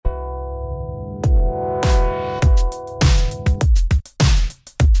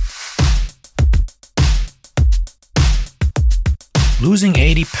losing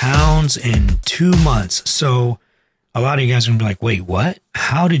 80 pounds in 2 months. So a lot of you guys are going to be like, wait, what?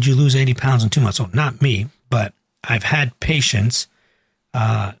 How did you lose 80 pounds in 2 months? So not me, but I've had patients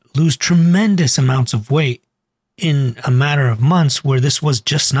lose tremendous amounts of weight in a matter of months where this was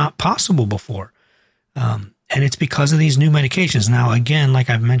just not possible before. And it's because of these new medications. Now, again, like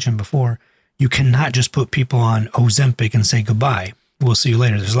I've mentioned before, you cannot just put people on Ozempic and say goodbye. We'll see you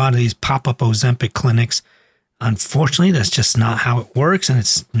later. There's a lot of these pop-up Ozempic clinics. Unfortunately, that's just not how it works, and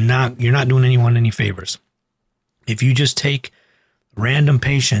you're not doing anyone any favors. If you just take random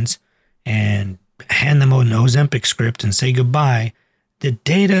patients and hand them an Ozempic script and say goodbye, the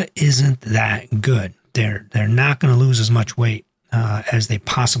data isn't that good. They're not going to lose as much weight as they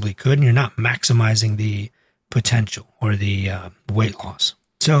possibly could, and you're not maximizing the potential or the weight loss.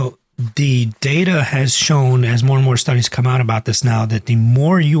 So the data has shown, as more and more studies come out about this now, that the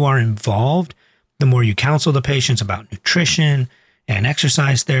more you are involved, the more you counsel the patients about nutrition and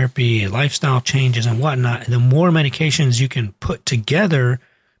exercise therapy, lifestyle changes and whatnot, the more medications you can put together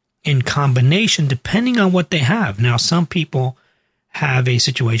in combination depending on what they have. Now, some people have a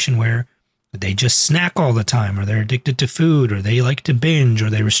situation where they just snack all the time, or they're addicted to food, or they like to binge,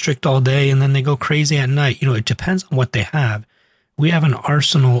 or they restrict all day and then they go crazy at night. It depends on what they have. We have an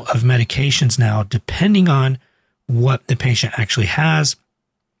arsenal of medications now, depending on what the patient actually has.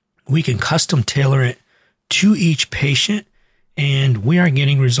 We can custom tailor it to each patient, and we are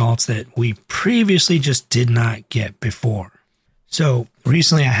getting results that we previously just did not get before. So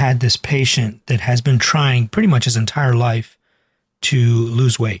recently I had this patient that has been trying pretty much his entire life to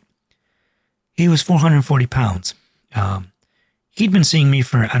lose weight. He was 440 pounds. He'd been seeing me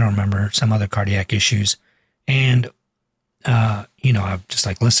for, I don't remember, some other cardiac issues. And, I'm just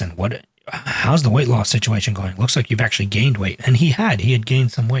like, listen, how's the weight loss situation going? Looks like you've actually gained weight. And he had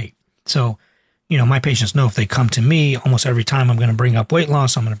gained some weight. So, my patients know if they come to me, almost every time I'm going to bring up weight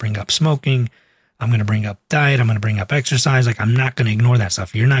loss, I'm going to bring up smoking, I'm going to bring up diet, I'm going to bring up exercise. Like, I'm not going to ignore that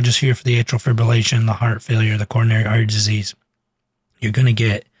stuff. You're not just here for the atrial fibrillation, the heart failure, the coronary artery disease. You're going to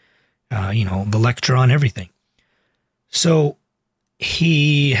get, the lecture on everything. So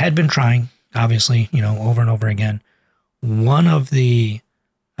he had been trying, obviously, over and over again. One of the,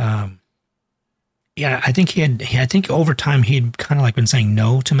 I think over time he'd kind of like been saying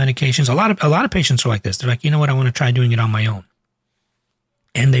no to medications. A lot of patients are like this. They're like, you know what, I want to try doing it on my own.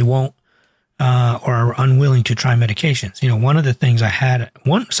 And they won't, or are unwilling to try medications. One of the things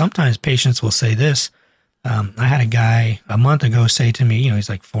sometimes patients will say this. I had a guy a month ago say to me, he's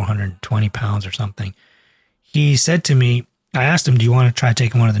like 420 pounds or something. He said to me, I asked him, do you want to try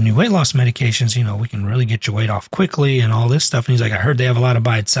taking one of the new weight loss medications? We can really get your weight off quickly and all this stuff. And he's like, I heard they have a lot of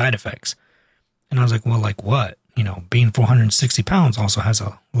bad side effects. And I was like, well, like what? Being 460 pounds also has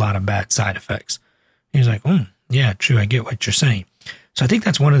a lot of bad side effects. And he's like, yeah, true. I get what you're saying. So I think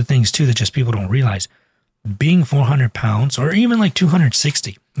that's one of the things too, that just people don't realize. Being 400 pounds or even like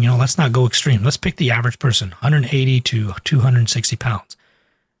 260, let's not go extreme. Let's pick the average person, 180 to 260 pounds.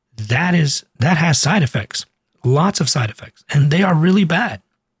 That has side effects, lots of side effects, and they are really bad.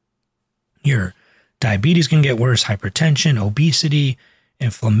 Your diabetes can get worse, hypertension, obesity,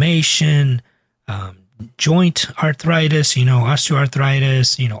 inflammation, joint arthritis,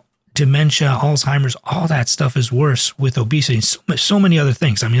 osteoarthritis, dementia, Alzheimer's, all that stuff is worse with obesity. So many other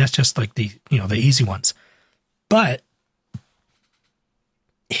things. I mean, that's just like the easy ones. But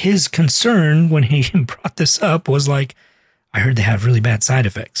his concern when he brought this up was like, I heard they have really bad side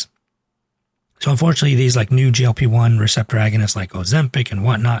effects. So unfortunately, these like new GLP-1 receptor agonists like Ozempic and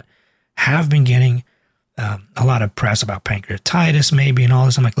whatnot have been getting a lot of press about pancreatitis maybe and all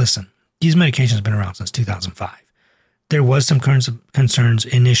this. I'm like, listen, these medications have been around since 2005. There was some concerns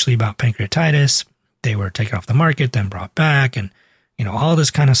initially about pancreatitis. They were taken off the market, then brought back, and, all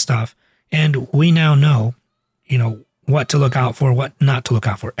this kind of stuff. And we now know, what to look out for, what not to look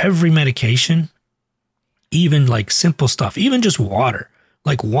out for. Every medication, even like simple stuff, even just water,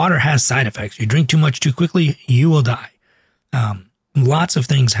 like water has side effects. You drink too much too quickly, you will die. Lots of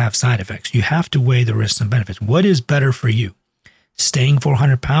things have side effects. You have to weigh the risks and benefits. What is better for you? Staying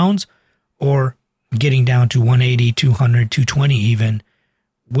 400 pounds or getting down to 180, 200, 220 even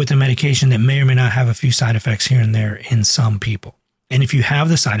with a medication that may or may not have a few side effects here and there in some people. And if you have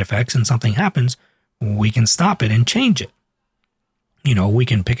the side effects and something happens, we can stop it and change it. We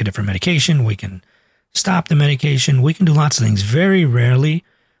can pick a different medication. We can stop the medication. We can do lots of things. Very rarely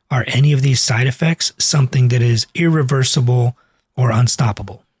are any of these side effects something that is irreversible or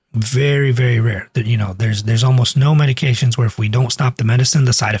unstoppable. Very, very rare. There's almost no medications where if we don't stop the medicine,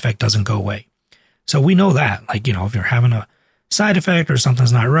 the side effect doesn't go away. So we know that, if you're having a side effect or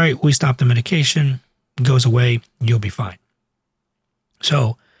something's not right, we stop the medication, it goes away, you'll be fine.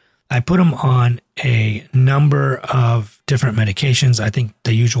 So I put them on a number of different medications. I think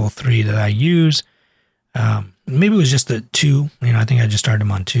the usual 3 that I use, maybe it was just the 2. I think I just started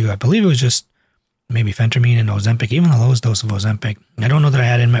them on 2. I believe it was just maybe phentermine and Ozempic, even the lowest dose of Ozempic. I don't know that I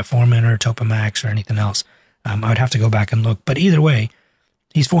had in metformin or Topamax or anything else. I would have to go back and look. But either way,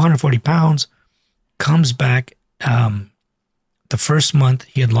 he's 440 pounds, comes back. The first month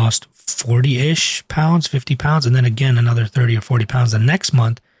he had lost 40-ish pounds, 50 pounds, and then again another 30 or 40 pounds. The next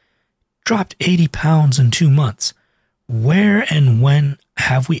month, dropped 80 pounds in 2 months. Where and when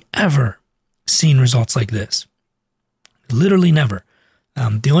have we ever seen results like this? Literally never.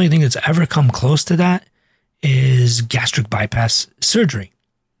 The only thing that's ever come close to that is gastric bypass surgery.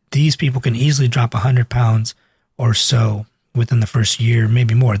 These people can easily drop 100 pounds or so within the first year,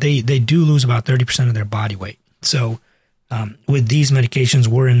 maybe more. They do lose about 30% of their body weight. So with these medications,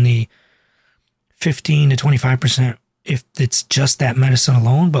 we're in the 15 to 25% if it's just that medicine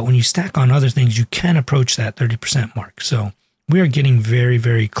alone. But when you stack on other things, you can approach that 30% mark. So we are getting very,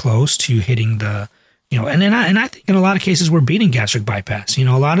 very close to hitting the, and I think in a lot of cases we're beating gastric bypass. A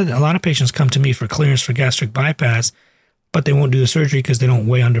lot of patients come to me for clearance for gastric bypass, but they won't do the surgery because they don't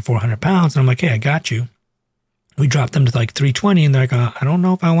weigh under 400 pounds. And I'm like, hey, I got you. We drop them to like 320, and they're like, I don't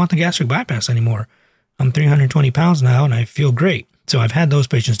know if I want the gastric bypass anymore. I'm 320 pounds now, and I feel great. So I've had those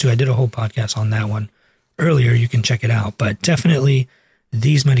patients too. I did a whole podcast on that one earlier. You can check it out. But definitely,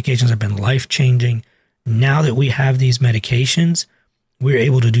 these medications have been life-changing. Now that we have these medications, we're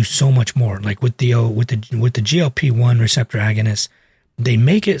able to do so much more. Like with the GLP-1 receptor agonists, they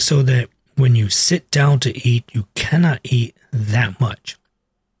make it so that when you sit down to eat, you cannot eat that much.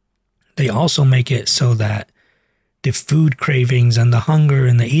 They also make it so that the food cravings and the hunger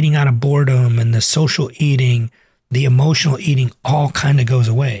and the eating out of boredom and the social eating, the emotional eating all kind of goes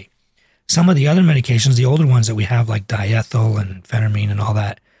away. Some of the other medications, the older ones that we have like diethyl and phentermine and all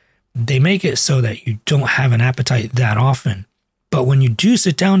that, they make it so that you don't have an appetite that often. But when you do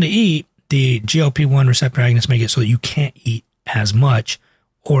sit down to eat, the GLP-1 receptor agonists make it so that you can't eat as much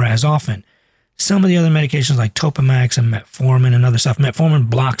or as often. Some of the other medications like Topamax and metformin and other stuff, metformin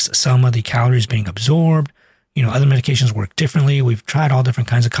blocks some of the calories being absorbed. Other medications work differently. We've tried all different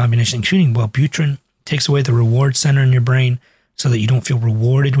kinds of combinations, including Wellbutrin, takes away the reward center in your brain so that you don't feel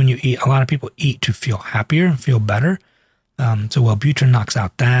rewarded when you eat. A lot of people eat to feel happier and feel better. So Wellbutrin knocks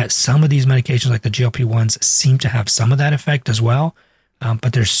out that. Some of these medications like the GLP-1s seem to have some of that effect as well.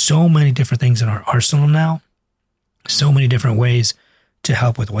 But there's so many different things in our arsenal now, so many different ways to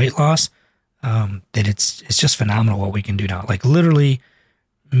help with weight loss, that it's just phenomenal what we can do now. Like literally,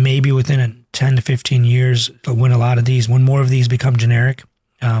 maybe within 10 to 15 years, when more of these become generic,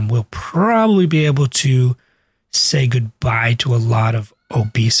 we'll probably be able to say goodbye to a lot of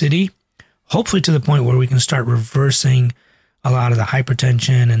obesity, hopefully to the point where we can start reversing a lot of the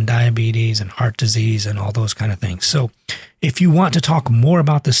hypertension and diabetes and heart disease and all those kind of things. So if you want to talk more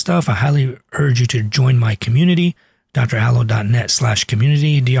about this stuff, I highly urge you to join my community,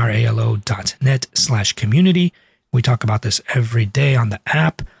 drallo.net/community, drallo.net/community. We talk about this every day on the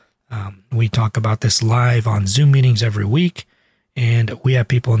app. We talk about this live on Zoom meetings every week. And we have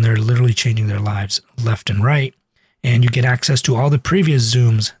people in there literally changing their lives left and right. And you get access to all the previous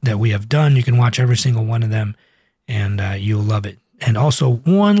Zooms that we have done. You can watch every single one of them, and you'll love it. And also,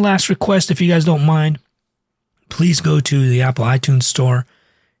 one last request, if you guys don't mind, please go to the Apple iTunes store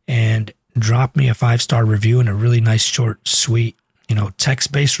and drop me a 5-star review and a really nice, short, sweet,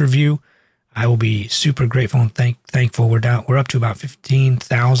 text-based review. I will be super grateful and thankful. We're up to about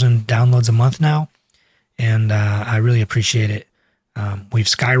 15,000 downloads a month now, and I really appreciate it. We've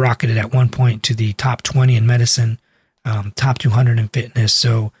skyrocketed at one point to the top 20 in medicine, top 200 in fitness.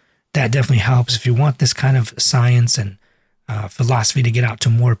 So that definitely helps. If you want this kind of science and philosophy to get out to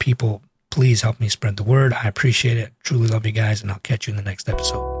more people, please help me spread the word. I appreciate it. Truly love you guys, and I'll catch you in the next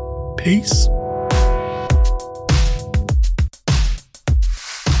episode. Peace.